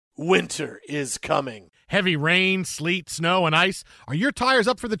winter is coming. Heavy rain, sleet, snow, and ice. Are your tires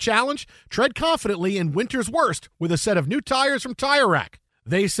up for the challenge? Tread confidently in winter's worst with a set of new tires from Tire Rack.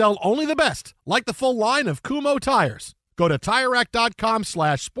 They sell only the best, like the full line of Kumho tires. Go to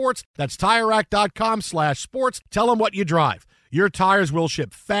TireRack.com/sports. That's TireRack.com/sports. Tell them what you drive. Your tires will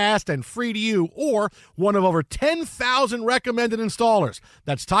ship fast and free to you or one of over 10,000 recommended installers.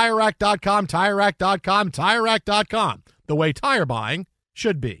 That's TireRack.com, TireRack.com, TireRack.com. The way tire buying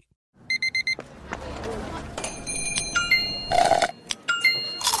should be.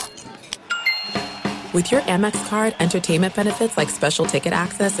 With your Amex card, entertainment benefits like special ticket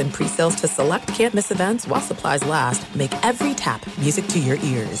access and pre-sales to select can't-miss events while supplies last make every tap music to your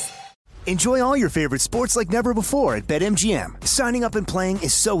ears. Enjoy all your favorite sports like never before at BetMGM. Signing up and playing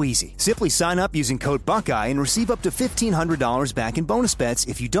is so easy. Simply sign up using code Buckeye and receive up to $1,500 back in bonus bets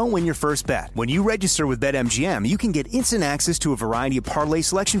if you don't win your first bet. When you register with BetMGM, you can get instant access to a variety of parlay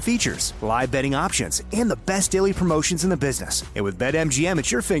selection features, live betting options, and the best daily promotions in the business. And with BetMGM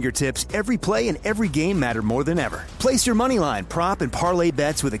at your fingertips, every play and every game matter more than ever. Place your moneyline, prop, and parlay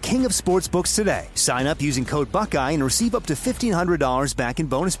bets with the king of sportsbooks today. Sign up using code Buckeye and receive up to $1,500 back in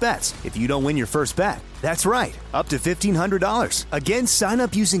bonus bets if you don't win your first bet. That's right, up to $1,500. Again, sign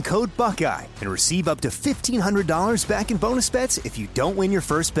up using code Buckeye and receive up to $1,500 back in bonus bets if you don't win your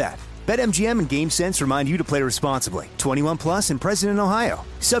first bet. BetMGM and GameSense remind you to play responsibly. 21 plus and present in Ohio.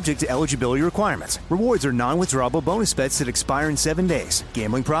 Subject to eligibility requirements. Rewards are non-withdrawable bonus bets that expire in 7 days.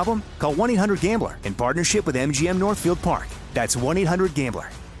 Gambling problem? Call 1-800-GAMBLER in partnership with MGM Northfield Park. That's 1-800-GAMBLER.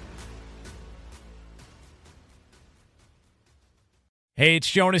 Hey,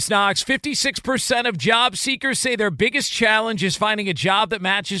 it's Jonas Knox. 56% of job seekers say their biggest challenge is finding a job that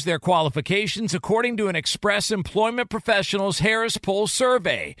matches their qualifications, according to an Express Employment Professionals Harris Poll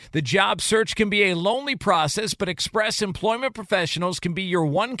survey. The job search can be a lonely process, but Express Employment Professionals can be your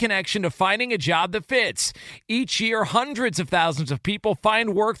one connection to finding a job that fits. Each year, hundreds of thousands of people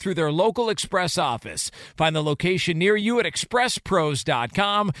find work through their local Express office. Find the location near you at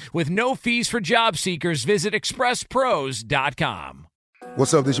expresspros.com. With no fees for job seekers, visit expresspros.com.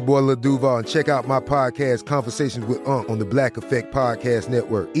 What's up, this your boy Lil Duval, and check out my podcast, Conversations with Unc, on the Black Effect Podcast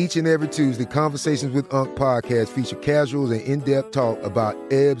Network. Each and every Tuesday, Conversations with Unc podcast feature casual and in-depth talk about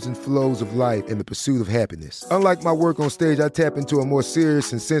ebbs and flows of life and the pursuit of happiness. Unlike my work on stage, I tap into a more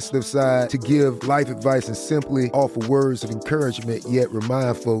serious and sensitive side to give life advice and simply offer words of encouragement, yet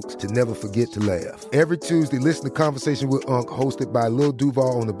remind folks to never forget to laugh. Every Tuesday, listen to Conversations with Unc, hosted by Lil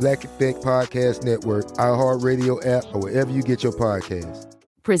Duval on the Black Effect Podcast Network, iHeartRadio app, or wherever you get your podcasts.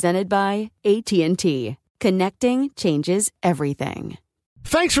 Presented by AT&T. Connecting changes everything.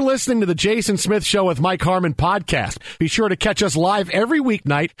 Thanks for listening to the Jason Smith Show with Mike Harmon podcast. Be sure to catch us live every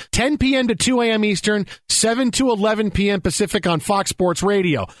weeknight, 10 p.m. to 2 a.m. Eastern, 7 to 11 p.m. Pacific on Fox Sports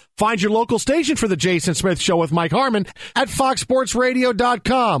Radio. Find your local station for the Jason Smith Show with Mike Harmon at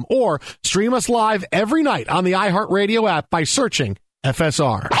foxsportsradio.com or stream us live every night on the iHeartRadio app by searching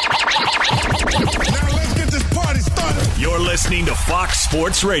FSR. You're listening to Fox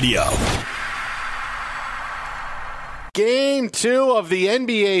Sports Radio. Game 2 of the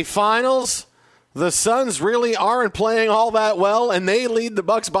NBA Finals. The Suns really aren't playing all that well, and they lead the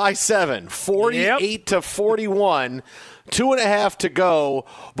Bucks by 7, 48-41. 2.5 to go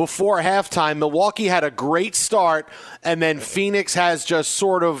before halftime. Milwaukee had a great start, and then Phoenix has just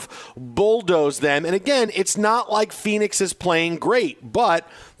sort of bulldozed them. And again, it's not like Phoenix is playing great, but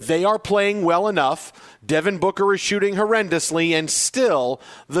they are playing well enough. Devin Booker is shooting horrendously, and still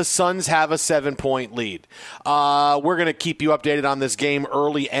the Suns have a 7-point lead. We're going to keep you updated on this game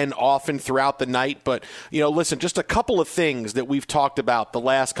early and often throughout the night. But, listen, just a couple of things that we've talked about the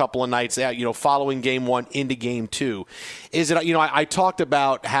last couple of nights, following game 1 into game 2, is that, I talked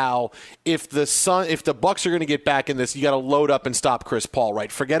about how if the Bucks are going to get back in this, you got to load up and stop Chris Paul,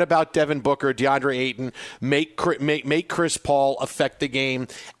 right? Forget about Devin Booker, DeAndre Ayton. Make Chris Paul affect the game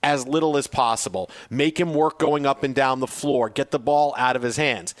as little as possible. Make him work going up and down the floor. Get the ball out of his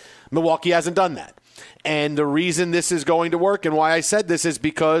hands. Milwaukee hasn't done that. And the reason this is going to work and why I said this is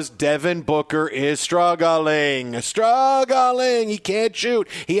because Devin Booker is struggling. He can't shoot.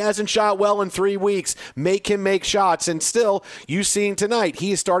 He hasn't shot well in 3 weeks. Make him make shots. And still, you seeing tonight,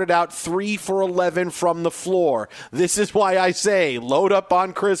 he started out 3 for 11 from the floor. This is why I say load up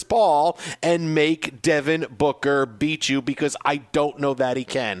on Chris Paul and make Devin Booker beat you, because I don't know that he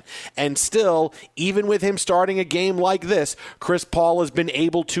can. And still, even with him starting a game like this, Chris Paul has been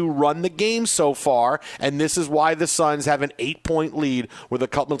able to run the game so far. And this is why the Suns have an 8-point lead with a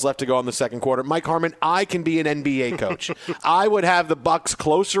couple minutes left to go in the second quarter. Mike Harmon, I can be an NBA coach. I would have the Bucks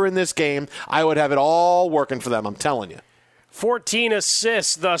closer in this game. I would have it all working for them, I'm telling you. 14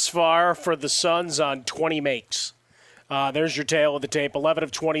 assists thus far for the Suns on 20 makes. There's your tail of the tape. 11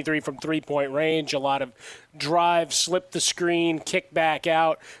 of 23 from three-point range. A lot of drive, slip the screen, kick back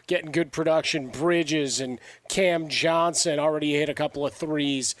out, getting good production. Bridges and Cam Johnson already hit a couple of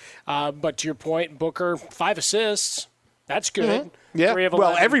threes. But to your point, Booker, 5 assists. That's good. Mm-hmm. Yeah.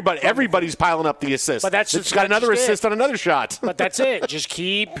 Well, everybody's piling up the assists. But that's got another assist on another shot. But that's it. Just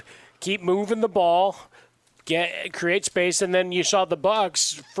keep moving the ball, create space, and then you saw the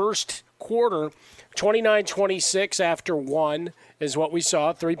Bucks first quarter. 29-26 after one is what we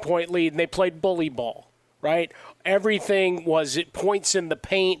saw, 3-point lead, and they played bully ball, right? Everything was at points in the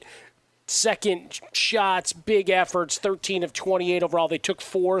paint, second shots, big efforts, 13 of 28 overall. They took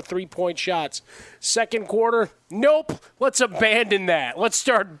 4 3-point shots. Second quarter, nope, let's abandon that. Let's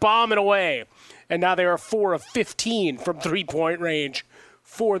start bombing away. And now they are 4 of 15 from three-point range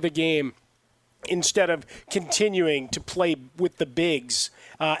for the game, instead of continuing to play with the bigs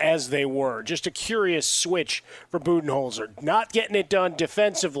as they were. Just a curious switch for Budenholzer. Not getting it done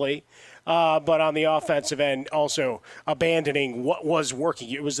defensively, but on the offensive end, also abandoning what was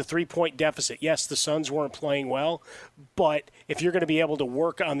working. It was a 3-point deficit. Yes, the Suns weren't playing well, but if you're going to be able to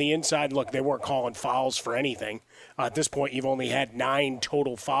work on the inside, look, they weren't calling fouls for anything. At this point, you've only had 9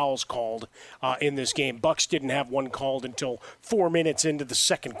 total fouls called in this game. Bucks didn't have one called until 4 minutes into the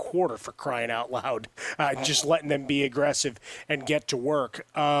second quarter, for crying out loud. Just letting them be aggressive and get to work.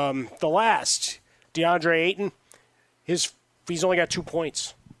 The last, DeAndre Ayton, he's only got 2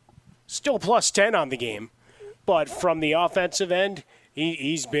 points. Still plus 10 on the game. But from the offensive end,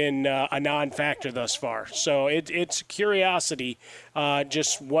 he's been a non-factor thus far. So it's curiosity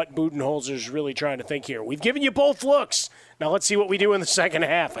just what Budenholzer's really trying to think here. We've given you both looks. Now let's see what we do in the second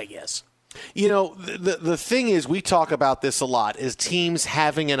half, I guess. You know, the thing is, we talk about this a lot, is teams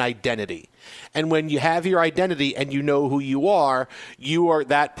having an identity. And when you have your identity and you know who you are,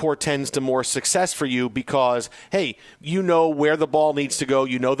 that portends to more success for you because, hey, you know where the ball needs to go.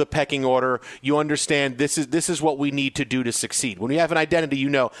 You know the pecking order. You understand this is what we need to do to succeed. When you have an identity, you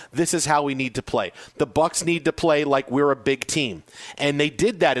know this is how we need to play. The Bucks need to play like we're a big team. And they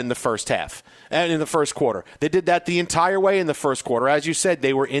did that in the first half. And in the first quarter. They did that the entire way in the first quarter. As you said,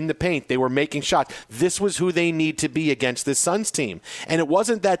 they were in the paint. They were making shots. This was who they need to be against this Suns team. And it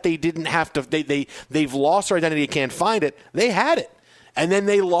wasn't that they didn't have to, they've lost their identity, can't find it. They had it. And then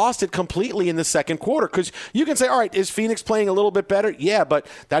they lost it completely in the second quarter. Because you can say, all right, is Phoenix playing a little bit better? Yeah, but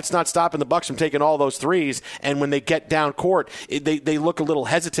that's not stopping the Bucks from taking all those threes. And when they get down court, they look a little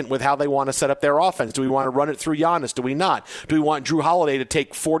hesitant with how they want to set up their offense. Do we want to run it through Giannis? Do we not? Do we want Drew Holiday to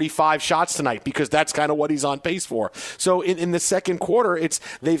take 45 shots tonight? Because that's kind of what he's on pace for. So in the second quarter,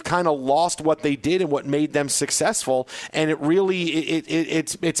 they've kind of lost what they did and what made them successful. And it really,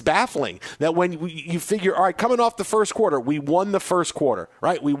 it's baffling that when you figure, all right, coming off the first quarter, we won the first quarter,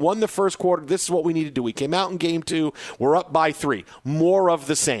 right? We won the first quarter. This is what we need to do. We came out in game 2. We're up by 3. More of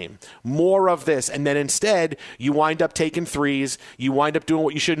the same. More of this. And then instead, you wind up taking threes. You wind up doing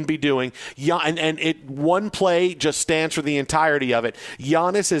what you shouldn't be doing. One play just stands for the entirety of it.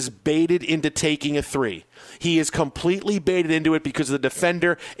 Giannis is baited into taking a 3. He is completely baited into it because the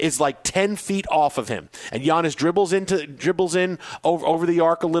defender is like 10 feet off of him. And Giannis dribbles in over the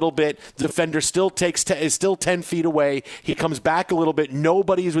arc a little bit. The defender is still 10 feet away. He comes back a little bit.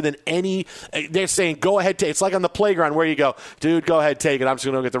 Nobody's within any. They're saying, go ahead, take it. It's like on the playground where you go, dude, go ahead, take it. I'm just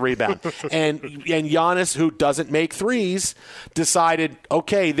going to get the rebound. and Giannis, who doesn't make threes, decided,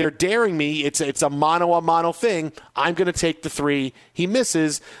 okay, they're daring me. It's a mano-a-mano thing. I'm going to take the 3. He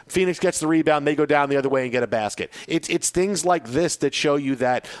misses. Phoenix gets the rebound. They go down the other way and get a basket. It's things like this that show you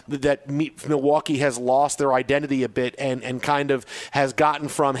that Milwaukee has lost their identity a bit and kind of has gotten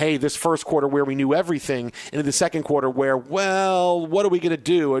from, hey, this first quarter where we knew everything, into the second quarter where, well, what are we going to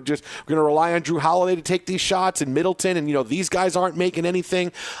do? We're going to rely on Drew Holiday to take these shots and Middleton, and these guys aren't making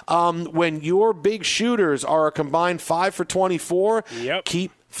anything. When your big shooters are a combined 5 for 24,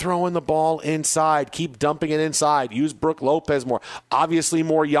 keep throwing the ball inside. Keep dumping it inside. Use Brook Lopez more. Obviously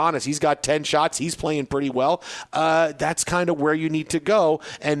more Giannis. He's got 10 shots. He's playing pretty well. That's kind of where you need to go,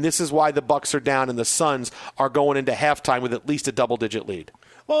 and this is why the Bucks are down and the Suns are going into halftime with at least a double-digit lead.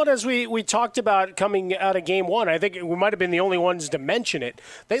 Well, and as we talked about coming out of Game 1, I think we might have been the only ones to mention it.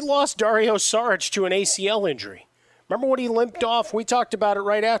 They lost Dario Saric to an ACL injury. Remember when he limped off? We talked about it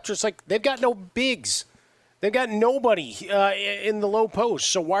right after. It's like they've got no bigs. They've got nobody in the low post,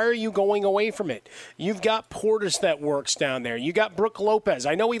 so why are you going away from it? You've got Portis that works down there. You got Brook Lopez.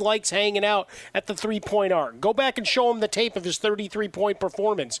 I know he likes hanging out at the three-point arc. Go back and show him the tape of his 33-point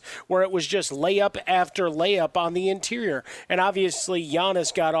performance where it was just layup after layup on the interior. And obviously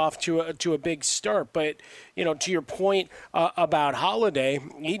Giannis got off to a big start, but to your point about Holiday,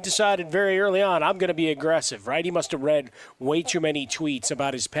 he decided very early on, I'm going to be aggressive, right? He must have read way too many tweets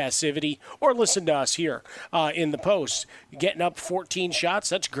about his passivity or listened to us here in the post. Getting up 14 shots,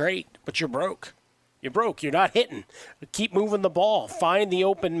 that's great, but you're broke. You're broke. You're not hitting. Keep moving the ball. Find the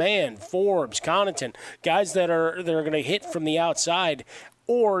open man. Forbes, Connaughton, guys that are going to hit from the outside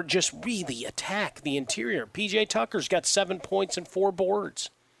or just really attack the interior. P.J. Tucker's got 7 points and 4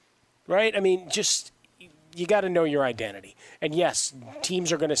 boards, right? I mean, just you got to know your identity. And, yes,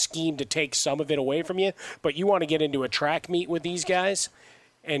 teams are going to scheme to take some of it away from you, but you want to get into a track meet with these guys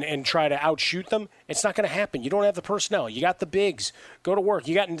and try to outshoot them. It's not going to happen. You don't have the personnel. You got the bigs. Go to work.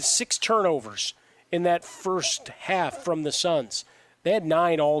 You got 6 turnovers in that first half from the Suns. They had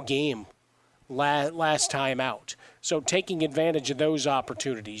 9 all game last time out. So taking advantage of those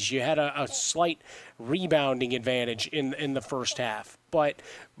opportunities. You had a slight rebounding advantage in the first half. But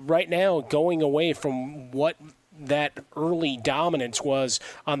right now, going away from what that early dominance was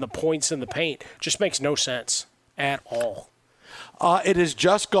on the points in the paint just makes no sense at all. It has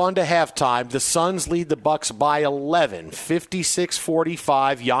just gone to halftime. The Suns lead the Bucks by 11,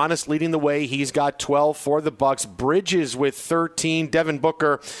 56-45. Giannis leading the way. He's got 12 for the Bucks. Bridges with 13. Devin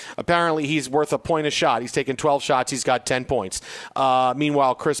Booker, apparently he's worth a point a shot. He's taken 12 shots. He's got 10 points.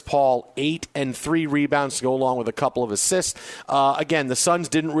 Meanwhile, Chris Paul, 8 and 3 rebounds to go along with a couple of assists. Again, the Suns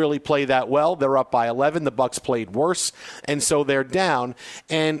didn't really play that well. They're up by 11. The Bucks played worse, and so they're down.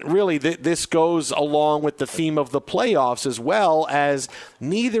 And really, this goes along with the theme of the playoffs as well, as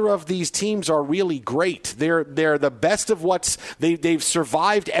neither of these teams are really great. They're the best of they've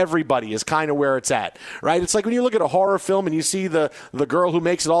survived everybody is kind of where it's at, right? It's like when you look at a horror film and you see the girl who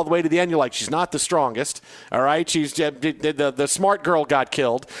makes it all the way to the end, you're like, she's not the strongest, all right? She's the smart girl got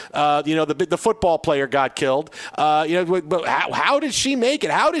killed. The football player got killed. But how did she make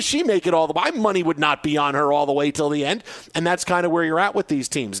it? How does she make it all the way? My money would not be on her all the way till the end, and that's kind of where you're at with these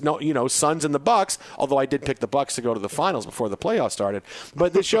teams. No, Suns and the Bucks. Although I did pick the Bucks to go to the finals before the playoffs started.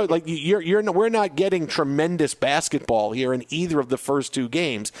 But this shows like we're not getting tremendous basketball here in either of the first 2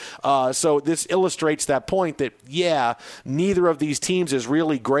 games. So this illustrates that point that, neither of these teams is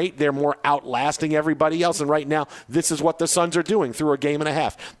really great. They're more outlasting everybody else. And right now, this is what the Suns are doing through a game and a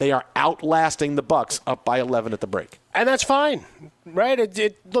half. They are outlasting the Bucks up by 11 at the break. And that's fine,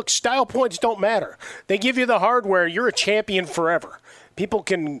 right? Look, style points don't matter. They give you the hardware. You're a champion forever. People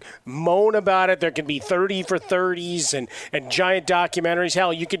can moan about it. There can be 30 for 30s and giant documentaries.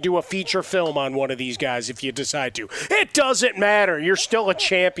 Hell, you could do a feature film on one of these guys if you decide to. It doesn't matter. You're still a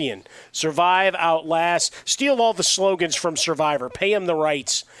champion. Survive, outlast, steal all the slogans from Survivor. Pay them the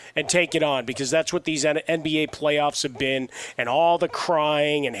rights and take it on, because that's what these NBA playoffs have been, and all the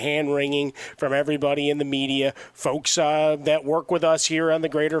crying and hand-wringing from everybody in the media, folks that work with us here on the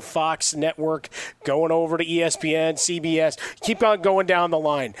greater Fox network, going over to ESPN, CBS, keep on going down the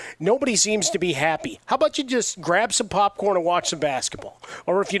line. Nobody seems to be happy. How about you just grab some popcorn and watch some basketball?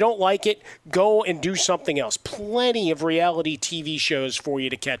 Or if you don't like it, go and do something else. Plenty of reality TV shows for you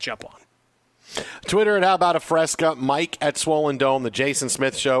to catch up on. Twitter at How About a Fresca, Mike at Swollen Dome, the Jason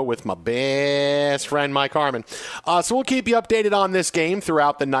Smith Show with my best friend Mike Harmon. So we'll keep you updated on this game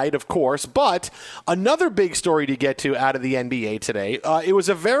throughout the night, of course. But another big story to get to out of the NBA today. It was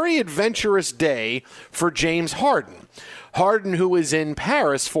a very adventurous day for James Harden. Harden, who is in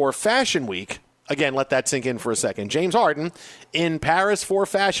Paris for Fashion Week. Again, let that sink in for a second. James Harden in Paris for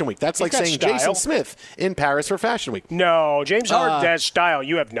Fashion Week. That's like saying style. Jason Smith in Paris for Fashion Week. No, James Harden has style.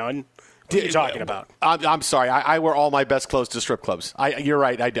 You have none. What are you talking about? I'm sorry. I wear all my best clothes to strip clubs. You're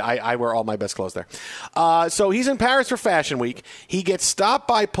right. I wear all my best clothes there. So he's in Paris for Fashion Week. He gets stopped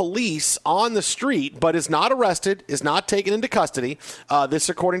by police on the street, but is not arrested, is not taken into custody. This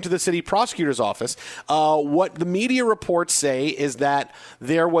according to the city prosecutor's office. What the media reports say is that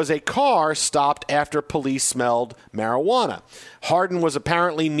there was a car stopped after police smelled marijuana. Harden was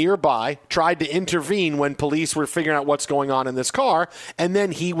apparently nearby, tried to intervene when police were figuring out what's going on in this car, and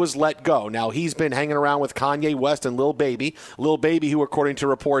then he was let go. Now, he's been hanging around with Kanye West and Lil Baby. Lil Baby, who according to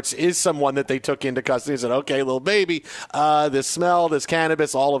reports is someone that they took into custody, said, okay, Lil Baby, this smell, this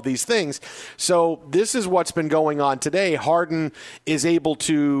cannabis, all of these things. So this is what's been going on today. Harden is able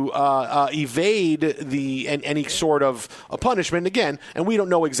to evade any sort of a punishment again, and we don't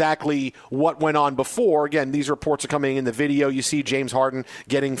know exactly what went on before. Again, these reports are coming in the video. You see James Harden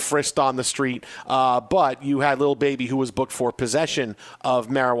getting frisked on the street, but you had Lil Baby who was booked for possession of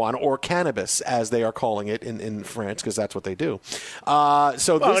marijuana or cannabis, as they are calling it in France, because that's what they do.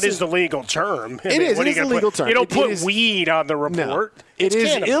 It is the legal term. It is a legal term. You don't put weed on the report. No. It is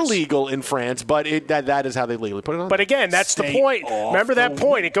cannabis. illegal in France, but that is how they legally put it on. But again, that's the point. Remember that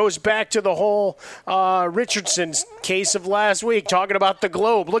point. It goes back to the whole Richardson's case of last week, talking about the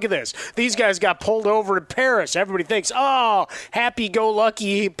globe. Look at this. These guys got pulled over in Paris. Everybody thinks,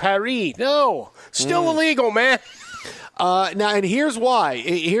 happy-go-lucky Paris. No, still illegal, man. Now, and here's why.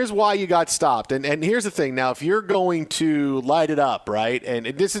 Here's why you got stopped. And here's the thing. Now, if you're going to light it up, right, and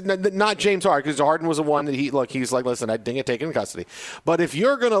this is not James Harden, because Harden was the one that he's like, listen, I didn't get taken in custody. But if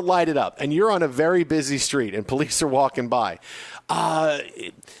you're going to light it up and you're on a very busy street and police are walking by,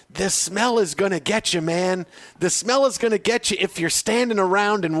 the smell is going to get you, man. The smell is going to get you if you're standing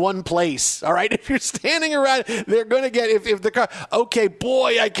around in one place, all right? If you're standing around, they're going to get, if the car, okay,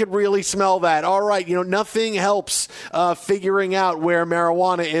 boy, I could really smell that. All right, nothing helps figuring out where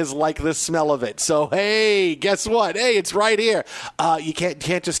marijuana is like the smell of it. So, hey, guess what? Hey, it's right here. You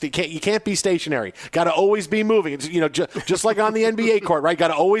can't be stationary. Got to always be moving. It's, just like on the NBA court, right? Got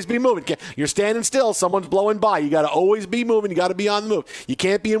to always be moving. You're standing still. Someone's blowing by. You got to always be moving. You got to be on the move. You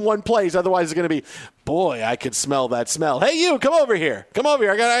can't be in one place. Otherwise, it's going to be, boy, I could smell that smell. Hey, you, come over here. Come over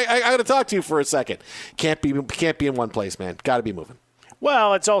here. I got to talk to you for a second. Can't be in one place, man. Got to be moving.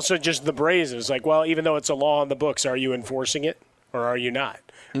 Well, it's also just the brazen. Like, well, even though it's a law in the books, are you enforcing it or are you not?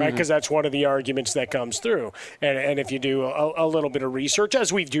 Right, because that's one of the arguments that comes through. And if you do a little bit of research,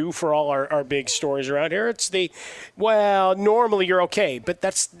 as we do for all our big stories around here, it's normally you're okay, but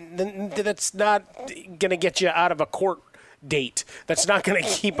that's not going to get you out of a court date. That's not going to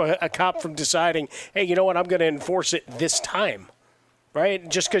keep a cop from deciding, hey, you know what, I'm going to enforce it this time. Right?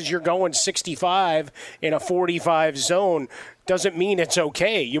 Just because you're going 65 in a 45 zone doesn't mean it's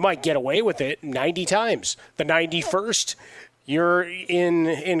okay. You might get away with it 90 times. The 91st, you're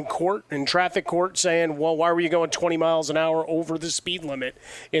in court, in traffic court, saying, well, why were you going 20 miles an hour over the speed limit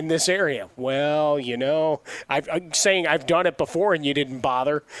in this area? Well, I'm saying I've done it before and you didn't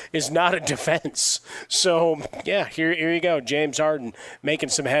bother is not a defense. So, yeah, here you go. James Harden making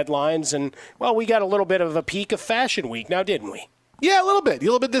some headlines. And, well, we got a little bit of a peek of Fashion Week now, didn't we? Yeah, a little bit.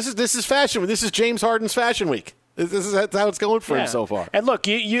 This is Fashion Week. This is James Harden's Fashion Week. This is how it's going for him so far. And look,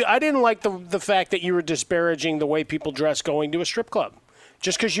 I didn't like the fact that you were disparaging the way people dress going to a strip club.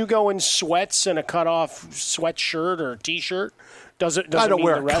 Just because you go in sweats and a cut-off sweatshirt or T-shirt doesn't I don't mean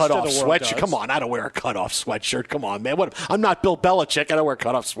wear the a rest cut-off of the world sweatshirt. does. Come on, I don't wear a cut-off sweatshirt. Come on, man. I'm not Bill Belichick. I don't wear a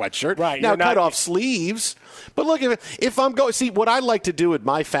cut-off sweatshirt. Right. Now, cut-off sleeves. But look, if I'm going, see, what I like to do with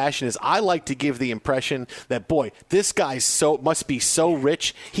my fashion is I like to give the impression that, boy, this guy must be so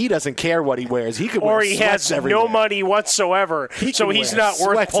rich, he doesn't care what he wears. He could wear or he sweats has everywhere. no money whatsoever, so he's not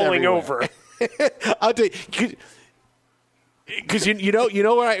worth pulling over. I'll tell you. Because you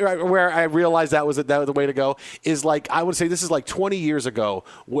know where I realized that was the way to go is, like, I would say this is like 20 years ago.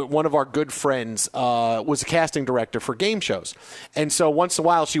 One of our good friends was a casting director for game shows, and so once in a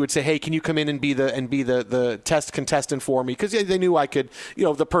while she would say, "Hey, can you come in and be the test contestant for me?" Because they knew I could,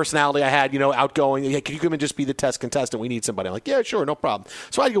 the personality I had, outgoing. Hey, can you come in and just be the test contestant? We need somebody. I'm like, yeah, sure, no problem.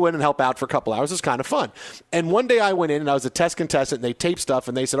 So I'd go in and help out for a couple hours. It was kind of fun. And one day I went in and I was a test contestant. And they taped stuff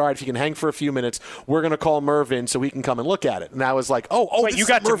and they said, "All right, if you can hang for a few minutes, we're going to call Merv in so he can come and look at it." And I was like, oh, wait, you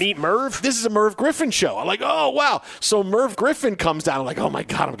got to meet Merv? This is a Merv Griffin show. I'm like, oh, wow. So Merv Griffin comes down. I'm like, oh, my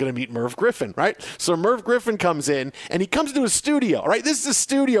God, I'm going to meet Merv Griffin, right? So Merv Griffin comes in, and he comes into a studio, right? This is a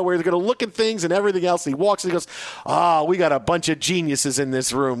studio where they're going to look at things and everything else. And he walks and he goes, we got a bunch of geniuses in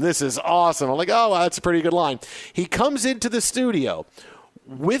this room. This is awesome. I'm like, oh, wow, that's a pretty good line. He comes into the studio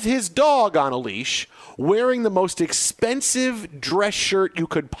with his dog on a leash, wearing the most expensive dress shirt you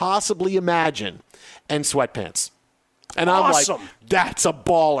could possibly imagine, and sweatpants. And I'm like, that's a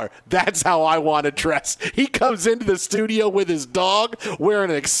baller. That's how I want to dress. He comes into the studio with his dog wearing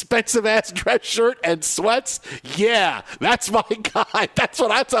an expensive-ass dress shirt and sweats. Yeah, that's my guy. That's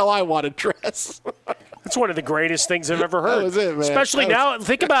how I want to dress. That's one of the greatest things I've ever heard. That was it, man. Especially now,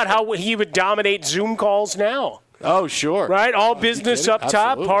 think about how he would dominate Zoom calls now. Oh, sure. Right? All business up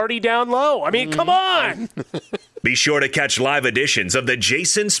top, party down low. I mean, come on. Be sure to catch live editions of The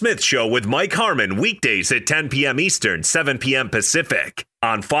Jason Smith Show with Mike Harmon weekdays at 10 p.m. Eastern, 7 p.m. Pacific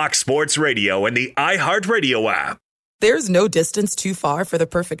on Fox Sports Radio and the iHeartRadio app. There's no distance too far for the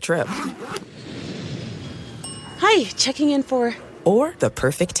perfect trip. Hi, checking in for... Or the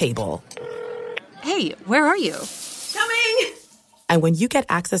perfect table. Hey, where are you? Coming! And when you get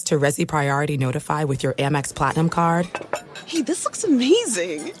access to Resi Priority Notify with your Amex Platinum card... Hey, this looks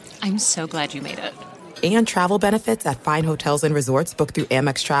amazing. I'm so glad you made it. And travel benefits at fine hotels and resorts booked through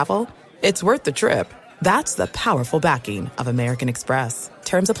Amex Travel, it's worth the trip. That's the powerful backing of American Express.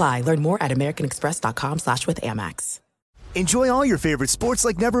 Terms apply. Learn more at americanexpress.com/withAmex. Enjoy all your favorite sports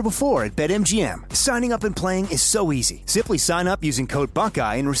like never before at BetMGM. Signing up and playing is so easy. Simply sign up using code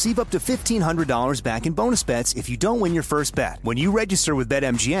Buckeye and receive up to $1,500 back in bonus bets if you don't win your first bet. When you register with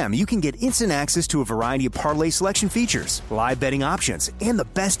BetMGM, you can get instant access to a variety of parlay selection features, live betting options, and the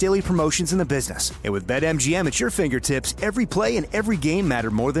best daily promotions in the business. And with BetMGM at your fingertips, every play and every game matter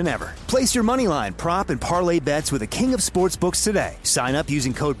more than ever. Place your moneyline, prop, and parlay bets with the king of sportsbooks today. Sign up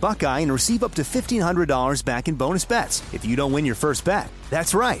using code Buckeye and receive up to $1,500 back in bonus bets if you don't win your first bet.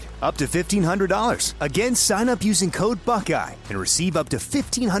 That's right, up to $1,500. Again, sign up using code Buckeye and receive up to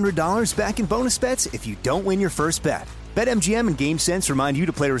 $1,500 back in bonus bets if you don't win your first bet. BetMGM and GameSense remind you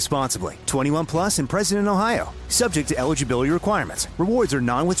to play responsibly. 21 plus and present in Ohio. Subject to eligibility requirements. Rewards are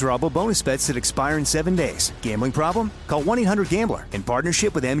non-withdrawable bonus bets that expire in 7 days. Gambling problem? Call 1-800-GAMBLER in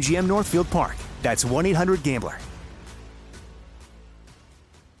partnership with MGM Northfield Park. That's 1-800-GAMBLER.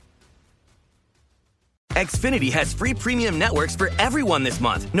 Xfinity has free premium networks for everyone this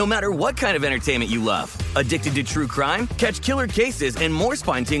month, no matter what kind of entertainment you love. Addicted to true crime? Catch killer cases and more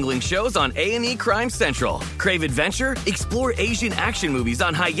spine-tingling shows on A&E Crime Central. Crave adventure? Explore Asian action movies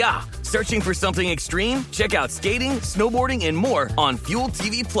on Hi-Ya. Searching for something extreme? Check out skating, snowboarding, and more on Fuel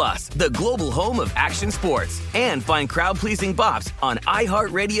TV Plus, the global home of action sports. And find crowd-pleasing bops on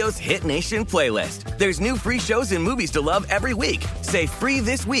iHeartRadio's Hit Nation playlist. There's new free shows and movies to love every week. Say free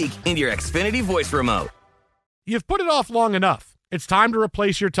this week in your Xfinity voice remote. You've put it off long enough. It's time to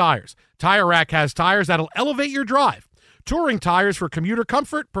replace your tires. Tire Rack has tires that'll elevate your drive. Touring tires for commuter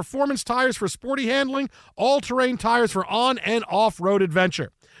comfort, performance tires for sporty handling, all-terrain tires for on- and off-road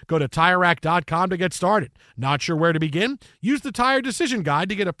adventure. Go to TireRack.com to get started. Not sure where to begin? Use the Tire Decision Guide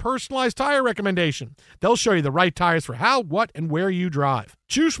to get a personalized tire recommendation. They'll show you the right tires for how, what, and where you drive.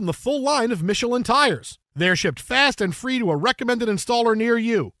 Choose from the full line of Michelin tires. They're shipped fast and free to a recommended installer near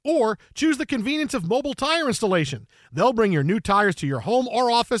you. Or choose the convenience of mobile tire installation. They'll bring your new tires to your home or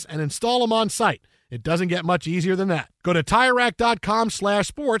office and install them on site. It doesn't get much easier than that. Go to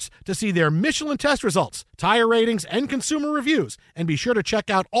TireRack.com/sports to see their Michelin test results, tire ratings, and consumer reviews. And be sure to check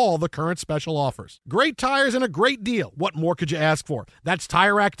out all the current special offers. Great tires and a great deal. What more could you ask for? That's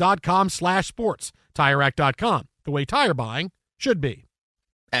TireRack.com/sports. TireRack.com, the way tire buying should be.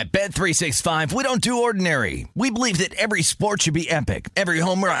 At Bet365, we don't do ordinary. We believe that every sport should be epic. Every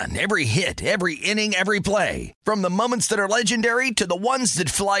home run, every hit, every inning, every play. From the moments that are legendary to the ones that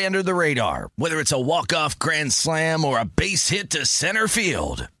fly under the radar. Whether it's a walk-off grand slam or a base hit to center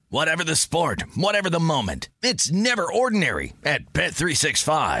field. Whatever the sport, whatever the moment, it's never ordinary at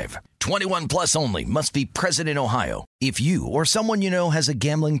Bet365. 21 plus only. Must be present in Ohio. If you or someone you know has a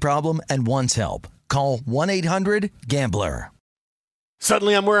gambling problem and wants help, call 1-800-GAMBLER.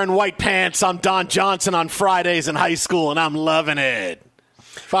 Suddenly I'm wearing white pants. I'm Don Johnson on Fridays in high school, and I'm loving it.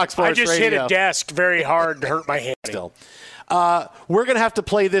 Fox Sports Radio. I just hit a desk very hard to hurt my hand. Still. We're going to have to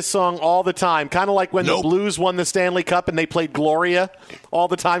play this song all the time, kind of like when the Blues won the Stanley Cup and they played Gloria all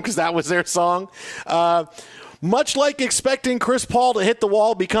the time because that was their song. Much like expecting Chris Paul to hit the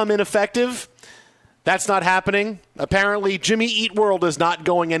wall, become ineffective, that's not happening. Apparently, Jimmy Eat World is not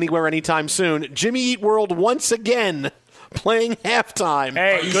going anywhere anytime soon. Jimmy Eat World once again playing halftime.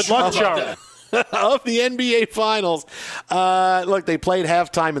 Hey, good luck, Charlie. Of the NBA Finals. Look, they played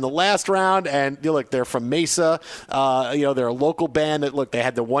halftime in the last round, and look, they're from Mesa. They're a local band that, look, they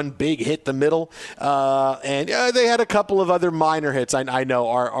had the one big hit the middle, and they had a couple of other minor hits. I know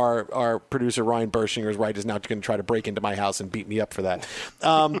our producer Ryan Bershinger is right, is now going to try to break into my house and beat me up for that.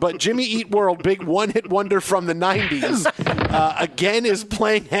 But Jimmy Eat World, big one-hit wonder from the 90s, again is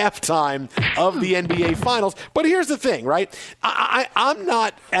playing halftime of the NBA Finals. But here's the thing, right? I'm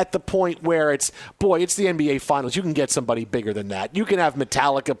not at the point where it's the NBA Finals. You can get somebody bigger than that. You can have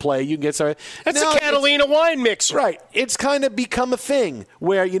Metallica play. You can get somebody. That's a Catalina wine mixer. Right. It's kind of become a thing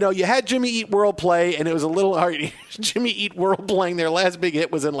where, you had Jimmy Eat World play, and it was a little hard. Jimmy Eat World playing, their last big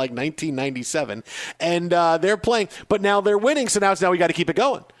hit was in like 1997. And they're playing, but now they're winning, so now we got to keep it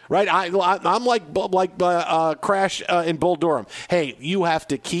going. Right, I'm like Crash in Bull Durham. Hey, you have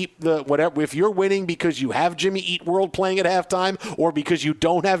to keep the whatever. If you're winning because you have Jimmy Eat World playing at halftime, or because you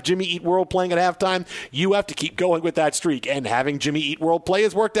don't have Jimmy Eat World playing at halftime, you have to keep going with that streak. And having Jimmy Eat World play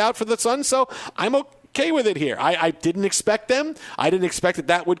has worked out for the Suns, so I'm okay with it here. I didn't expect them. I didn't expect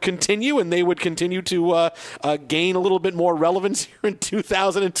that would continue, and they would continue to gain a little bit more relevance here in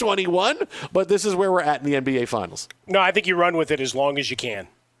 2021. But this is where we're at in the NBA Finals. No, I think you run with it as long as you can.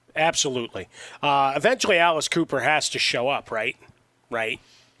 Absolutely. Eventually, Alice Cooper has to show up, right? Right.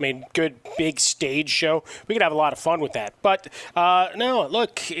 I mean, good big stage show. We could have a lot of fun with that. But no,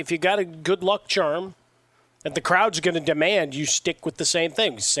 look, if you got a good luck charm, And the crowd's going to demand you stick with the same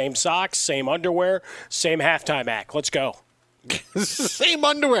thing. Same socks, same underwear, same halftime act. Let's go. Same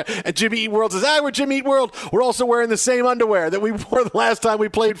underwear. And Jimmy Eat World says, we're Jimmy Eat World. We're also wearing the same underwear that we wore the last time we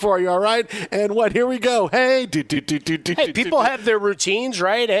played for you, all right? And here we go. Hey, people have their routines,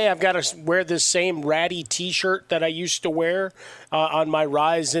 right? Hey, I've got to wear this same ratty T-shirt that I used to wear on my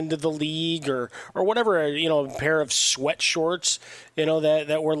rise into the league or whatever, a pair of sweat shorts,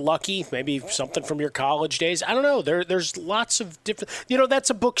 that were lucky, maybe something from your college days. I don't know. There's lots of different, that's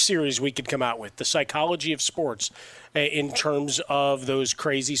a book series we could come out with, The Psychology of Sports, in terms of those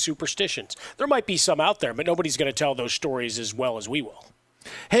crazy superstitions. There might be some out there, but nobody's going to tell those stories as well as we will.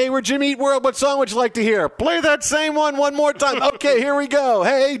 Hey, we're Jimmy Eat World. What song would you like to hear? Play that same one more time. Okay, here we go.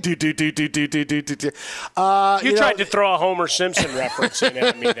 Hey, You tried to throw a Homer Simpson reference in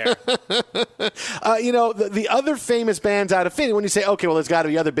at me there. The other famous bands out of Phoenix, when you say, okay, well, there's got to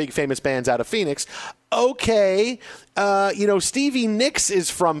be other big famous bands out of Phoenix. Okay, Stevie Nicks is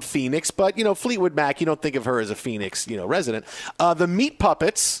from Phoenix, but, Fleetwood Mac, you don't think of her as a Phoenix, resident. The Meat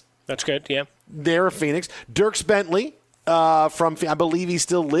Puppets. That's good, yeah. They're a Phoenix. Dierks Bentley. I believe he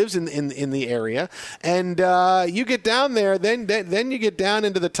still lives in the area, and you get down there, then you get down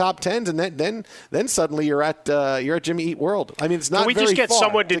into the top tens, and then suddenly you're at Jimmy Eat World. I mean, it's not. Can we very just get far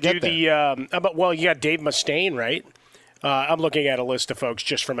someone to do there. you got Dave Mustaine, right? I'm looking at a list of folks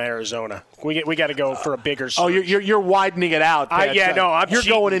just from Arizona. We got to go for a bigger search. Oh, you're widening it out. You're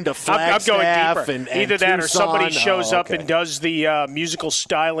going into Flagstaff. I'm going deeper. And either that or Tucson. somebody shows up and does the musical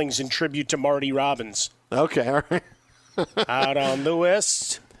stylings in tribute to Marty Robbins. Okay, all right. Out on the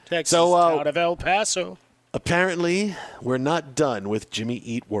west, Texas, out of El Paso. Apparently, we're not done with Jimmy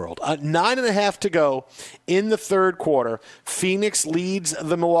Eat World. 9.5 to go in the third quarter. Phoenix leads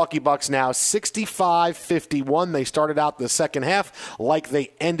the Milwaukee Bucks now 65-51. They started out the second half like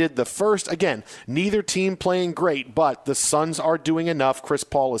they ended the first. Again, neither team playing great, but the Suns are doing enough. Chris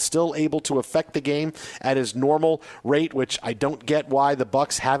Paul is still able to affect the game at his normal rate, which I don't get why the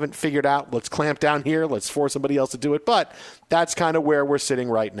Bucks haven't figured out. Let's clamp down here. Let's force somebody else to do it. But that's kind of where we're sitting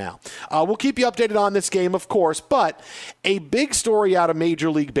right now. We'll keep you updated on this game, of course, but a big story out of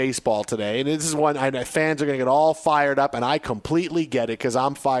Major League Baseball today, and this is one fans are going to get all fired up, and I completely get it because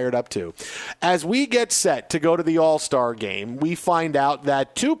I'm fired up too. As we get set to go to the All-Star game, we find out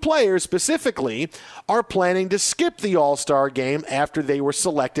that two players specifically are planning to skip the All-Star game after they were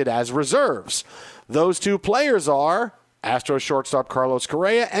selected as reserves. Those two players are Astros shortstop Carlos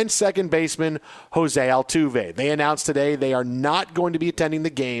Correa and second baseman Jose Altuve. They announced today they are not going to be attending the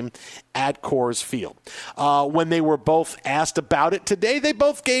game at Coors Field. When they were both asked about it today, they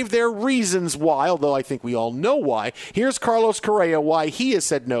both gave their reasons why, although I think we all know why. Here's Carlos Correa, why he has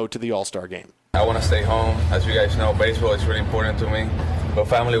said no to the All-Star game. I want to stay home. As you guys know, baseball is really important to me, but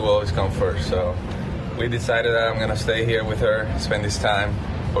family will always come first. So we decided that I'm going to stay here with her, spend this time.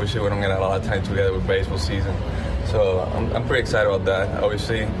 Obviously, we don't get a lot of time together with baseball season. So I'm pretty excited about that.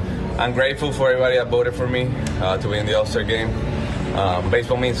 Obviously, I'm grateful for everybody that voted for me to be in the All-Star game.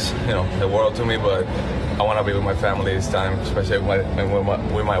 Baseball means the world to me, but I want to be with my family this time, especially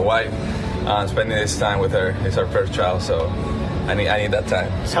with my wife. Spending this time with her is our first child, so I need that time.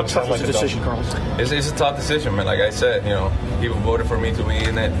 How tough was the decision, Carlos? It's a tough decision, man. Like I said, people voted for me to be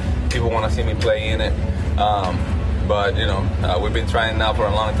in it. People want to see me play in it. But we've been trying now for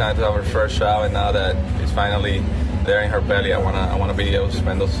a long time to have our first child, and now that it's finally there in her belly, I wanna be able to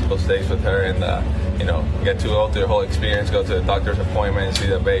spend those days with her and get to go through the whole experience, go to the doctor's appointment, see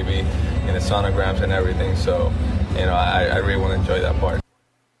the baby, and the sonograms and everything. So I really want to enjoy that part.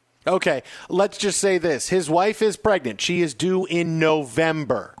 Okay, let's just say this. His wife is pregnant. She is due in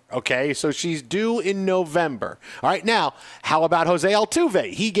November. Okay, so she's due in November. All right, now, how about Jose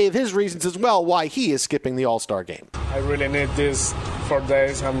Altuve? He gave his reasons as well why he is skipping the All-Star game. I really need this 4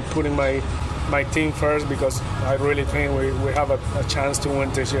 days. I'm putting my team first because I really think we have a chance to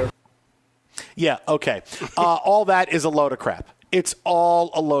win this year. Yeah, okay. All that is a load of crap. It's all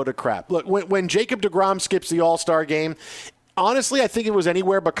a load of crap. Look, when Jacob deGrom skips the All-Star game, honestly, I think it was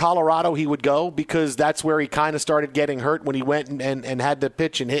anywhere but Colorado he would go because that's where he kind of started getting hurt when he went and had to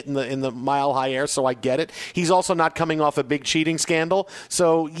pitch and hit in the mile-high air, so I get it. He's also not coming off a big cheating scandal.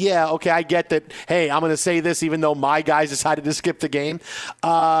 So, yeah, okay, I get that, hey, I'm going to say this even though my guys decided to skip the game.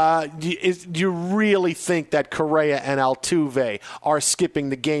 Do you really think that Correa and Altuve are skipping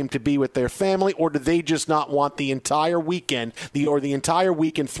the game to be with their family, or do they just not want the entire weekend, the entire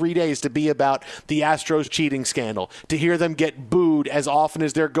week in 3 days to be about the Astros cheating scandal, to hear them get booed booed as often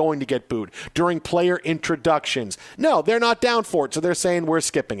as they're going to get booed during player introductions. No, they're not down for it, so they're saying we're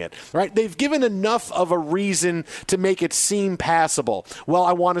skipping it. Right? They've given enough of a reason to make it seem passable. Well,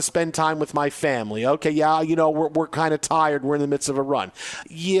 I want to spend time with my family. Okay, yeah, we're kind of tired. We're in the midst of a run.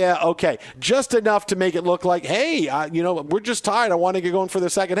 Yeah, okay. Just enough to make it look like, hey, we're just tired. I want to get going for the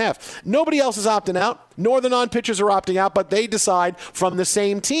second half. Nobody else is opting out, nor the non-pitchers are opting out, but they decide from the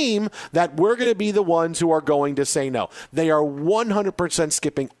same team that we're going to be the ones who are going to say no. They are 100%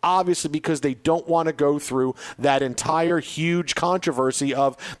 skipping, obviously, because they don't want to go through that entire huge controversy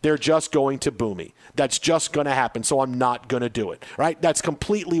of they're just going to boo me. That's just going to happen, so I'm not going to do it, right? That's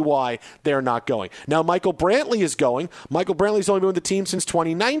completely why they're not going. Now, Michael Brantley is going. Michael Brantley's only been with the team since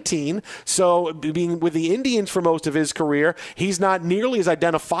 2019, so being with the Indians for most of his career, he's not nearly as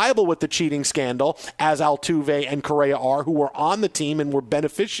identifiable with the cheating scandal as Altuve and Correa are, who were on the team and were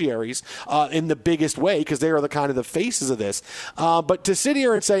beneficiaries in the biggest way because they are the kind of the faces of this. But to sit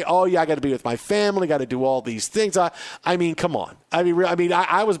here and say, oh, yeah, I got to be with my family, got to do all these things, I mean, come on.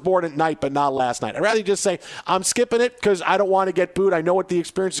 I was bored at night, but not last night. I'd rather just say, I'm skipping it because I don't want to get booed. I know what the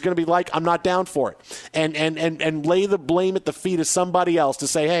experience is going to be like. I'm not down for it. And lay the blame at the feet of somebody else to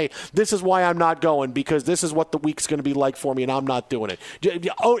say, hey, this is why I'm not going because this is what the week's going to be like for me and I'm not doing it.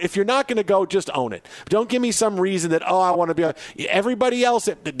 Oh, if you're not going to go, just own it. Don't give me some reason that, I want to be. Everybody else,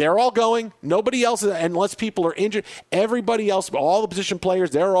 they're all going. Nobody else, unless people are injured, everybody else, all the position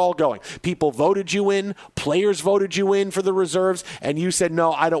players, they're all going. People voted you in. Players voted you in for the reserves. And you said,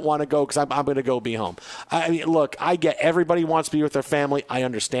 no, I don't want to go because I'm going to go be home. I mean, look, I get everybody wants to be with their family. I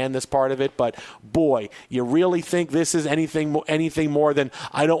understand this part of it. But, boy, you really think this is anything more than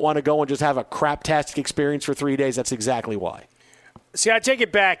I don't want to go and just have a craptastic experience for 3 days? That's exactly why. See, I take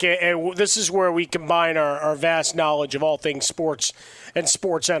it back, and this is where we combine our vast knowledge of all things sports and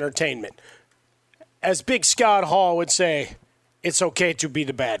sports entertainment. As Big Scott Hall would say, it's okay to be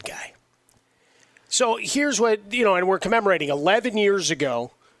the bad guy. So here's what, and we're commemorating 11 years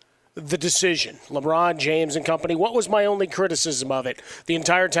ago, the decision. LeBron James and company. What was my only criticism of it the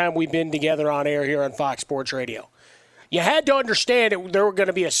entire time we've been together on air here on Fox Sports Radio? You had to understand there were going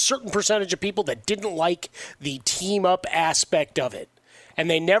to be a certain percentage of people that didn't like the team-up aspect of it, and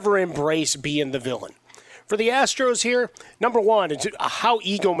they never embraced being the villain. For the Astros here, number one, it's how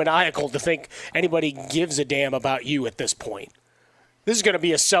egomaniacal to think anybody gives a damn about you at this point. This is going to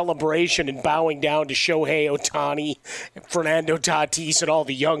be a celebration and bowing down to Shohei Ohtani, Fernando Tatis, and all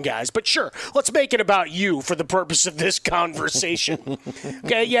the young guys. But sure, let's make it about you for the purpose of this conversation.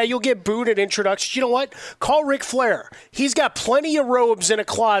 Okay, yeah, you'll get booed at introductions. You know what? Call Ric Flair. He's got plenty of robes in a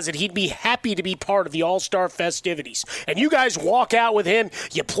closet. He'd be happy to be part of the All-Star festivities. And you guys walk out with him,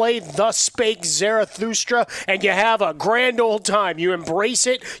 you play Thus Spake Zarathustra, and you have a grand old time. You embrace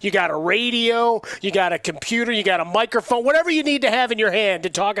it. You got a radio, you got a computer, you got a microphone, whatever you need to have in your hand to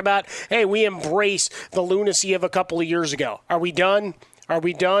talk about, hey, we embrace the lunacy of a couple of years ago. Are we done? Are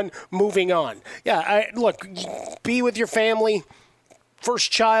we done? Moving on. Yeah, look, be with your family. First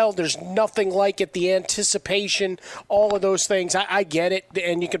child, there's nothing like it. The anticipation, all of those things. I get it,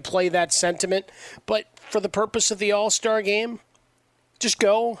 and you can play that sentiment. But for the purpose of the All-Star game, just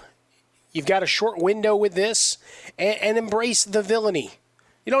go. You've got a short window with this, and embrace the villainy.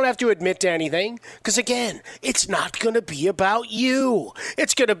 You don't have to admit to anything because, again, it's not going to be about you.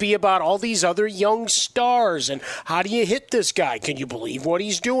 It's going to be about all these other young stars and how do you hit this guy? Can you believe what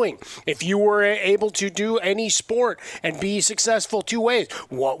he's doing? If you were able to do any sport and be successful two ways,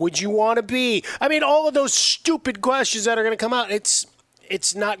 what would you want to be? I mean, all of those stupid questions that are going to come out, it's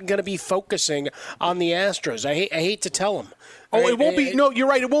not going to be focusing on the Astros. I hate to tell them. Oh, it won't be. No, you're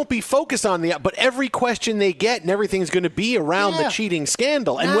right. It won't be focused on but every question they get and everything's going to be around the cheating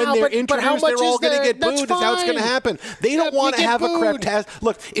scandal. And when they're introduced, they're all going to get booed. That's how it's going to happen. They don't want to have a crap task.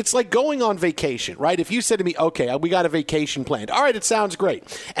 Look, it's like going on vacation, right? If you said to me, okay, we got a vacation planned. All right, it sounds great.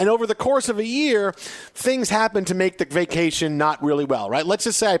 And over the course of a year, things happen to make the vacation not really well, right? Let's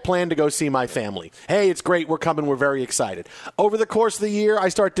just say I plan to go see my family. Hey, it's great. We're coming. We're very excited. Over the course of the year, I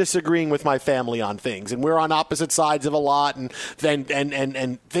start disagreeing with my family on things. And we're on opposite sides of a lot. And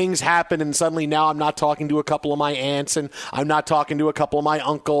things happen, and suddenly now I'm not talking to a couple of my aunts, and I'm not talking to a couple of my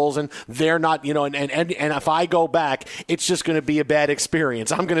uncles, and they're not, and if I go back, it's just going to be a bad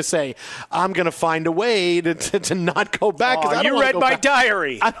experience. I'm going to say, I'm going to find a way to not go back. You read my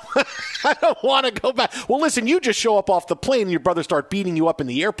diary. I don't want to go back. Well, listen, you just show up off the plane and your brother start beating you up in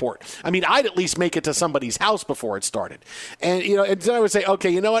the airport. I mean, I'd at least make it to somebody's house before it started. And, and then I would say, okay,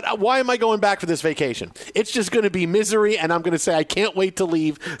 you know what? Why am I going back for this vacation? It's just going to be misery, and I'm going going to say, I can't wait to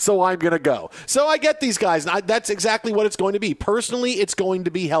leave, so I'm going to go. So I get these guys, and that's exactly what it's going to be. Personally, it's going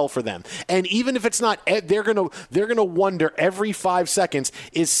to be hell for them. And even if it's not, they're going to wonder every 5 seconds,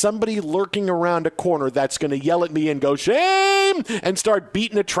 is somebody lurking around a corner that's going to yell at me and go, shame, and start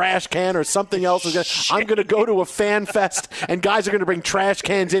beating a trash can or something else. I'm going to go to a fan fest, and guys are going to bring trash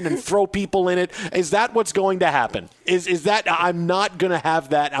cans in and throw people in it. Is that what's going to happen? Is that, I'm not going to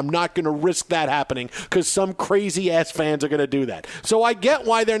have that. I'm not going to risk that happening because some crazy-ass fans are going to do that. So I get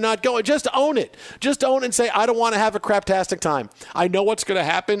why they're not going. Just own it. Just own it and say, I don't want to have a craptastic time. I know what's going to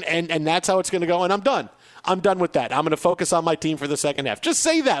happen, and that's how it's going to go, and I'm done. I'm done with that. I'm going to focus on my team for the second half. Just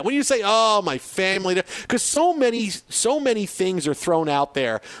say that. When you say, oh, my family, because so many things are thrown out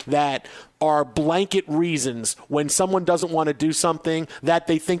there that are blanket reasons when someone doesn't want to do something that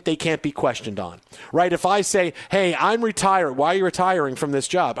they think they can't be questioned on, right? If I say, hey, I'm retired. Why are you retiring from this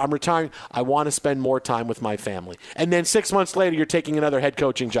job? I'm retiring. I want to spend more time with my family. And then 6 months later, you're taking another head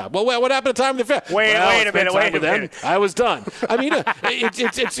coaching job. Well, what happened to time with the family? Wait a minute. I was done. I mean,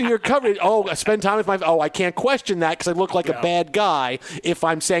 it's you're covered. Oh, I spend time with my. Oh, I can't question that because I look like a bad guy if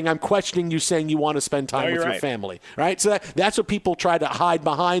I'm saying I'm questioning you saying you want to spend time with your family, right? So that's what people try to hide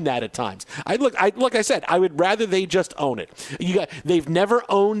behind that at times. I said, I would rather they just own it. They've never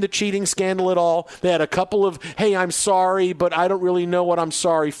owned the cheating scandal at all. They had a couple of, hey, I'm sorry, but I don't really know what I'm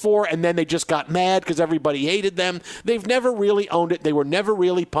sorry for, and then they just got mad because everybody hated them. They've never really owned it. They were never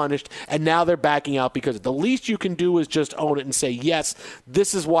really punished, and now they're backing out because the least you can do is just own it and say, yes,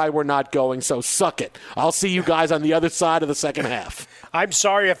 this is why we're not going, so suck it. I'll see you guys on the other side of the second half. I'm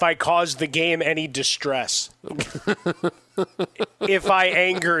sorry if I caused the game any distress. If I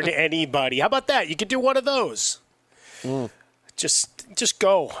angered anybody. How about that? You could do one of those. Just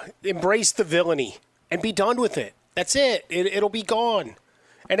go. Embrace the villainy and be done with it. That's it. It'll be gone.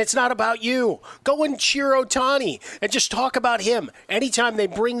 And it's not about you. Go and cheer Ohtani and just talk about him. Anytime they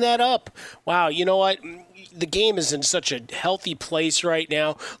bring that up. Wow, you know what? The game is in such a healthy place right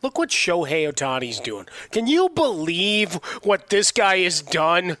now. Look what Shohei Ohtani's doing. Can you believe what this guy has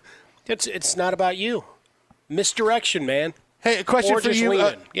done? It's not about you. Misdirection, man. Hey, a question for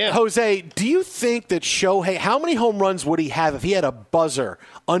you, Jose. Do you think that Shohei, how many home runs would he have if he had a buzzer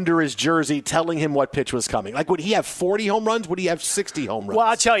under his jersey telling him what pitch was coming? Like, would he have 40 home runs? Would he have 60 home runs? Well,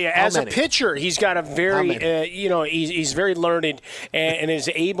 I'll tell you, as a pitcher, he's got a very, he's very learned and is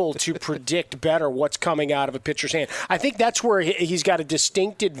able to predict better what's coming out of a pitcher's hand. I think that's where he's got a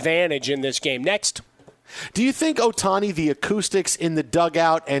distinct advantage in this game. Next. Do you think, Ohtani, the acoustics in the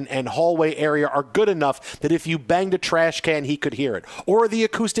dugout and hallway area are good enough that if you banged a trash can, he could hear it? Or are the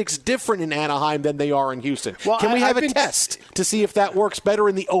acoustics different in Anaheim than they are in Houston? Well, Can we have a test to see if that works better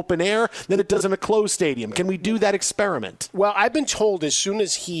in the open air than it does in a closed stadium? Can we do that experiment? Well, I've been told as soon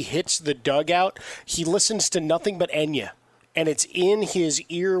as he hits the dugout, he listens to nothing but Enya. And it's in his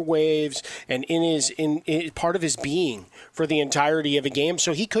earwaves and in part of his being for the entirety of a game.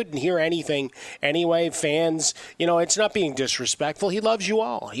 So he couldn't hear anything anyway. Fans, it's not being disrespectful. He loves you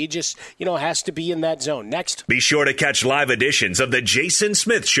all. He just, has to be in that zone. Next. Be sure to catch live editions of The Jason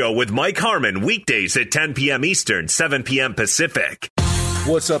Smith Show with Mike Harmon weekdays at 10 p.m. Eastern, 7 p.m. Pacific.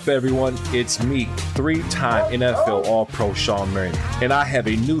 What's up, everyone? It's me, three-time NFL All-Pro Sean Merriman, and I have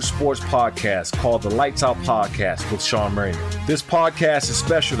a new sports podcast called the Lights Out Podcast with Sean Merriman. This podcast is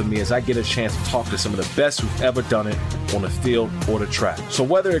special to me as I get a chance to talk to some of the best who've ever done it on the field or the track. So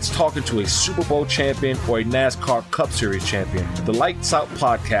whether it's talking to a Super Bowl champion or a NASCAR Cup Series champion, the Lights Out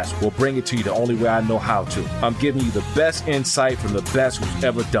Podcast will bring it to you the only way I know how to. I'm giving you the best insight from the best who's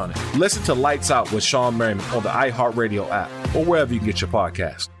ever done it. Listen to Lights Out with Sean Merriman on the iHeartRadio app or wherever you get your podcast.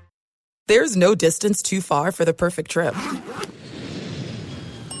 There's no distance too far for the perfect trip.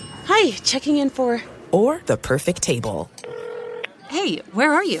 Hi, checking in for... Or the perfect table. Hey,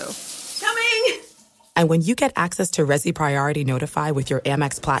 where are you? Coming! And when you get access to Resi Priority Notify with your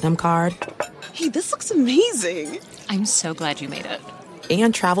Amex Platinum card... Hey, this looks amazing! I'm so glad you made it.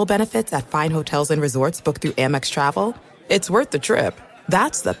 And travel benefits at fine hotels and resorts booked through Amex Travel, it's worth the trip.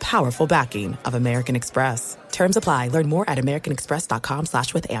 That's the powerful backing of American Express. Terms apply. Learn more at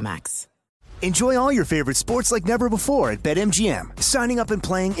americanexpress.com/withAmex. Enjoy all your favorite sports like never before at BetMGM. Signing up and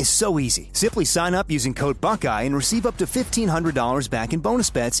playing is so easy. Simply sign up using code Buckeye and receive up to $1,500 back in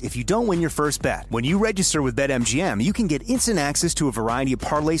bonus bets if you don't win your first bet. When you register with BetMGM, you can get instant access to a variety of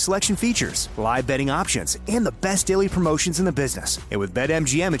parlay selection features, live betting options, and the best daily promotions in the business. And with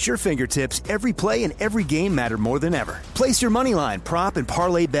BetMGM at your fingertips, every play and every game matter more than ever. Place your moneyline, prop, and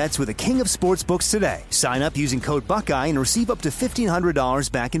parlay bets with the king of sportsbooks today. Sign up using code Buckeye and receive up to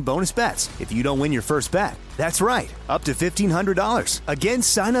 $1,500 back in bonus bets. If if you don't win your first bet. That's right, up to $1,500. Again,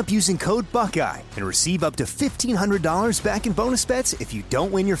 sign up using code Buckeye and receive up to $1,500 back in bonus bets if you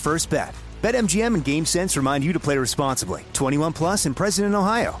don't win your first bet. BetMGM and GameSense remind you to play responsibly. 21 plus and present in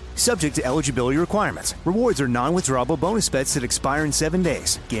Ohio. Subject to eligibility requirements. Rewards are non-withdrawable bonus bets that expire in 7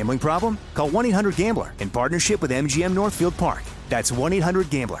 days. Gambling problem? Call 1-800-GAMBLER in partnership with MGM Northfield Park. That's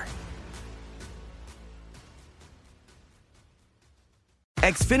 1-800-GAMBLER.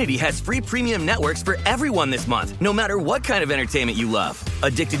 Xfinity has free premium networks for everyone this month, no matter what kind of entertainment you love.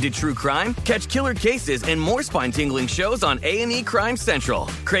 Addicted to true crime? Catch killer cases and more spine-tingling shows on A&E Crime Central.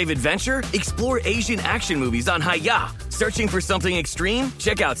 Crave adventure? Explore Asian action movies on Hi-Ya. Searching for something extreme?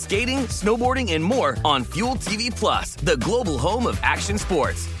 Check out skating, snowboarding, and more on Fuel TV Plus, the global home of action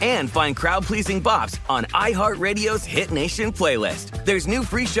sports. And find crowd-pleasing bops on iHeartRadio's Hit Nation playlist. There's new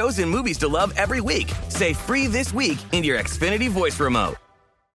free shows and movies to love every week. Say free this week in your Xfinity voice remote.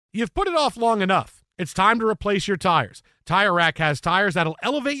 You've put it off long enough. It's time to replace your tires. Tire Rack has tires that'll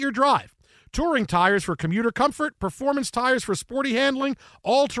elevate your drive. Touring tires for commuter comfort, performance tires for sporty handling,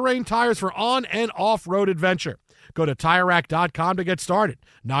 all-terrain tires for on- and off-road adventure. Go to TireRack.com to get started.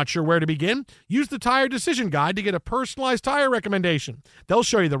 Not sure where to begin? Use the Tire Decision Guide to get a personalized tire recommendation. They'll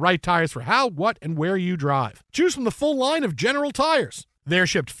show you the right tires for how, what, and where you drive. Choose from the full line of General Tires. They're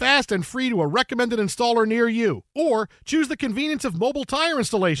shipped fast and free to a recommended installer near you. Or choose the convenience of mobile tire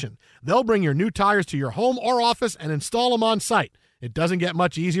installation. They'll bring your new tires to your home or office and install them on site. It doesn't get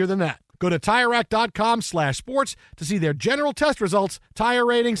much easier than that. Go to TireRack.com/sports to see their general test results, tire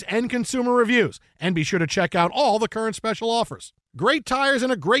ratings, and consumer reviews. And be sure to check out all the current special offers. Great tires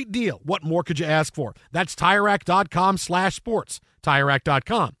and a great deal. What more could you ask for? That's TireRack.com/sports.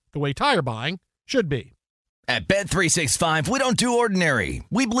 TireRack.com, the way tire buying should be. At Bet365, we don't do ordinary.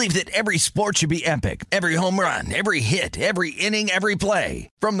 We believe that every sport should be epic. Every home run, every hit, every inning, every play.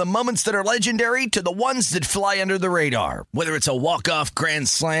 From the moments that are legendary to the ones that fly under the radar. Whether it's a walk-off grand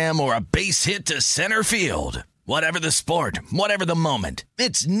slam or a base hit to center field. Whatever the sport, whatever the moment.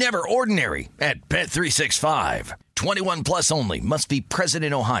 It's never ordinary at Bet365. 21 plus only. Must be present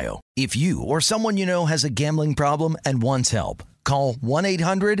in Ohio. If you or someone you know has a gambling problem and wants help, call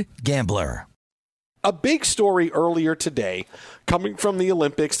 1-800-GAMBLER. A big story earlier today coming from the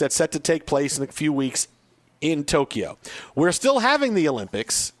Olympics that's set to take place in a few weeks in Tokyo. We're still having the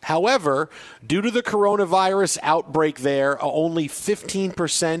Olympics. However, due to the coronavirus outbreak there, only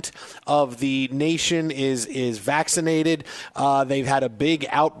 15% of the nation is vaccinated. They've had a big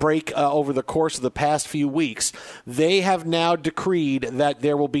outbreak over the course of the past few weeks. They have now decreed that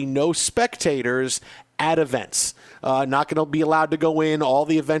there will be no spectators at events. Not going to be allowed to go in. All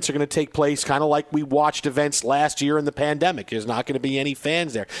the events are going to take place kind of like we watched events last year in the pandemic. There's not going to be any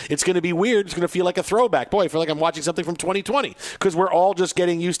fans there. It's going to be weird. It's going to feel like a throwback. Boy, I feel like I'm watching something from 2020 because we're all just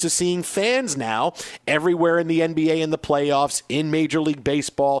getting used to seeing fans now everywhere in the NBA and the playoffs, in Major League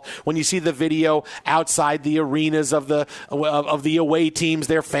Baseball. When you see the video outside the arenas of the away teams,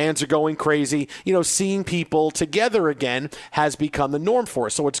 their fans are going crazy. You know, seeing people together again has become the norm for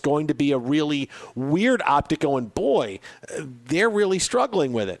us. So it's going to be a really weird optic going, boy, they're really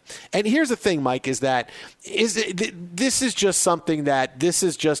struggling with it. And here's the thing, Mike, this is just something this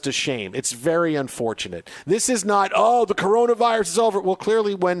is just a shame. It's very unfortunate. This is not, the coronavirus is over. Well,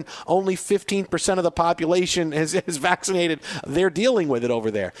 clearly when only 15% of the population is vaccinated, they're dealing with it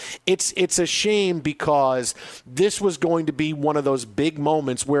over there. It's a shame because this was going to be one of those big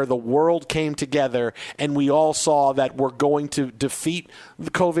moments where the world came together and we all saw that we're going to defeat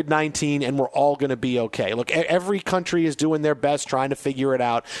the COVID-19 and we're all going to be okay. Look, every country is doing their best trying to figure it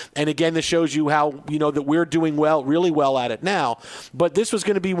out. And again, this shows you how, that we're doing really well at it now. But this was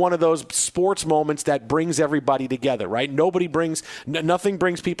going to be one of those sports moments that brings everybody together, right? Nothing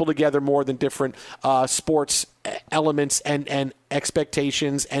brings people together more than different sports elements and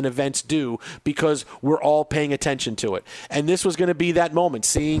expectations and events do, because we're all paying attention to it. And this was going to be that moment,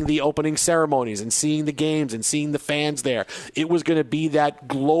 seeing the opening ceremonies and seeing the games and seeing the fans there. It was going to be that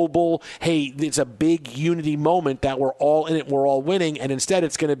global, hey, it's a big unity moment that we're all in it, we're all winning. And instead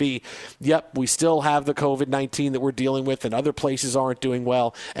it's going to be, yep, we still have the COVID-19 that we're dealing with and other places aren't doing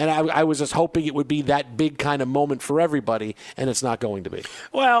well. And I was just hoping it would be that big kind of moment for everybody, and it's not going to be.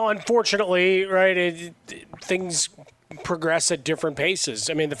 Well, unfortunately, right, things progress at different paces.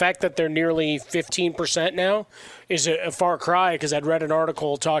 I mean, the fact that they're nearly 15% now is a far cry, because I'd read an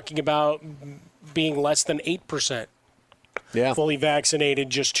article talking about being less than 8% fully vaccinated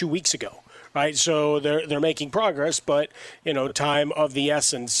just 2 weeks ago. Right, so they're making progress, but time of the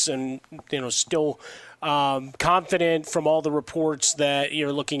essence, and still confident from all the reports that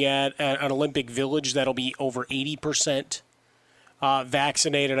you're looking at an Olympic Village that'll be over 80%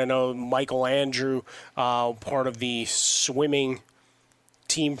 vaccinated. I know Michael Andrew, part of the swimming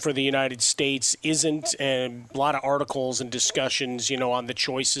team for the United States, isn't, and a lot of articles and discussions, on the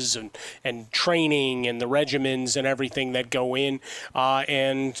choices and training and the regimens and everything that go in,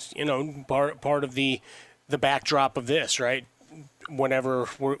 and part of the backdrop of this, right? Whenever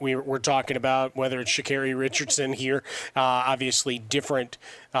we're talking about whether it's Sha'Carri Richardson here, obviously different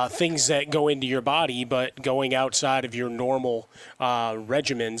things that go into your body, but going outside of your normal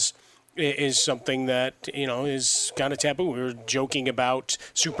regimens is something that, is kind of taboo. We were joking about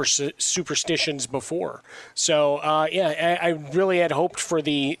superstitions before. So, I really had hoped for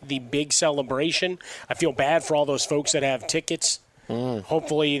the big celebration. I feel bad for all those folks that have tickets.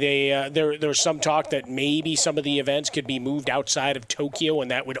 Hopefully there's some talk that maybe some of the events could be moved outside of Tokyo,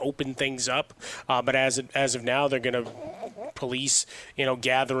 and that would open things up. But as of now, they're going to police,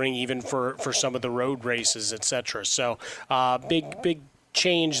 gathering even for some of the road races, etc. So big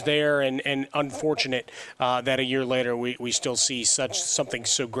change there, and unfortunate that a year later we still see something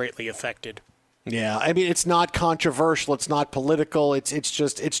so greatly affected. Yeah, I mean, it's not controversial. It's not political. It's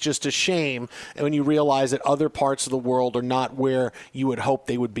just a shame when you realize that other parts of the world are not where you would hope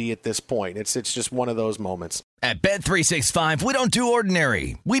they would be at this point. It's just one of those moments. At Bet365, we don't do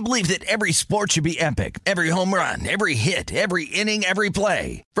ordinary. We believe that every sport should be epic. Every home run, every hit, every inning, every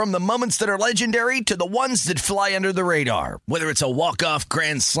play. From the moments that are legendary to the ones that fly under the radar. Whether it's a walk-off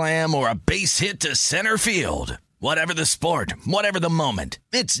grand slam or a base hit to center field. Whatever the sport, whatever the moment,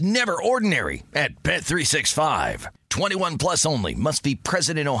 it's never ordinary at Bet365. 21 plus only. Must be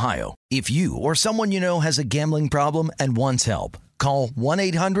present in Ohio. If you or someone you know has a gambling problem and wants help, call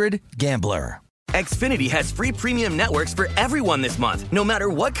 1-800-GAMBLER. Xfinity has free premium networks for everyone this month, no matter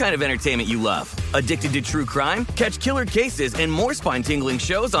what kind of entertainment you love. Addicted to true crime? Catch killer cases and more spine-tingling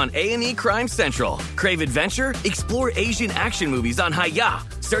shows on A&E Crime Central. Crave adventure? Explore Asian action movies on Hi-YAH.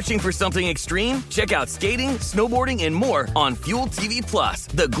 Searching for something extreme? Check out skating, snowboarding, and more on Fuel TV Plus,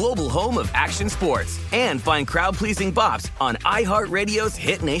 the global home of action sports. And find crowd-pleasing bops on iHeartRadio's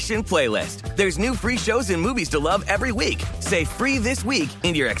Hit Nation playlist. There's new free shows and movies to love every week. Say free this week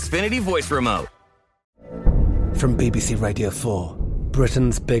in your Xfinity voice remote. From BBC Radio 4,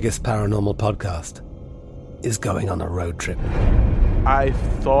 Britain's biggest paranormal podcast is going on a road trip. I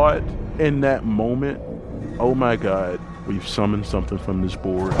thought in that moment, oh my God, we've summoned something from this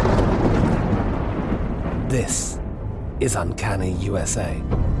board. This is Uncanny USA.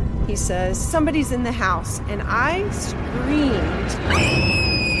 He says, somebody's in the house, and I screamed.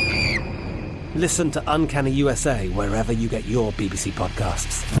 Listen to Uncanny USA wherever you get your BBC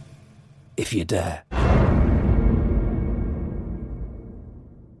podcasts, if you dare.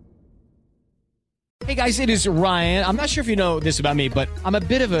 Hey guys, it is Ryan. I'm not sure if you know this about me, but I'm a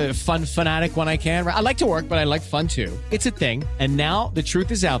bit of a fun fanatic when I can. I like to work, but I like fun too. It's a thing. And now the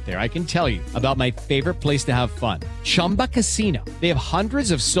truth is out there. I can tell you about my favorite place to have fun. Chumba Casino. They have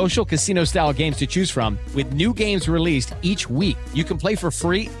hundreds of social casino style games to choose from with new games released each week. You can play for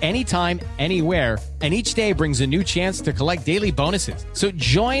free anytime, anywhere. And each day brings a new chance to collect daily bonuses. So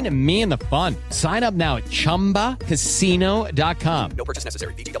join me in the fun. Sign up now at ChumbaCasino.com. No purchase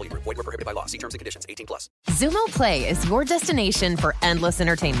necessary. VGW Group. Void where prohibited by law. See terms and conditions. 18+. Xumo Play is your destination for endless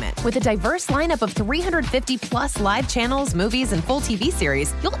entertainment. With a diverse lineup of 350+ live channels, movies, and full TV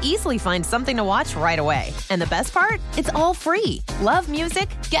series, you'll easily find something to watch right away. And the best part? It's all free. Love music?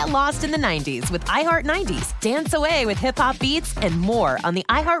 Get lost in the 90s with iHeart 90s. Dance away with hip-hop beats and more on the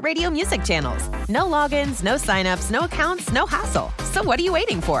iHeartRadio music channels. No logins, no signups, no accounts, no hassle. So what are you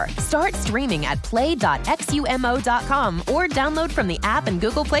waiting for? Start streaming at play.xumo.com or download from the app and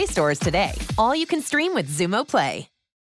Google Play stores today. All you can stream with Xumo Play.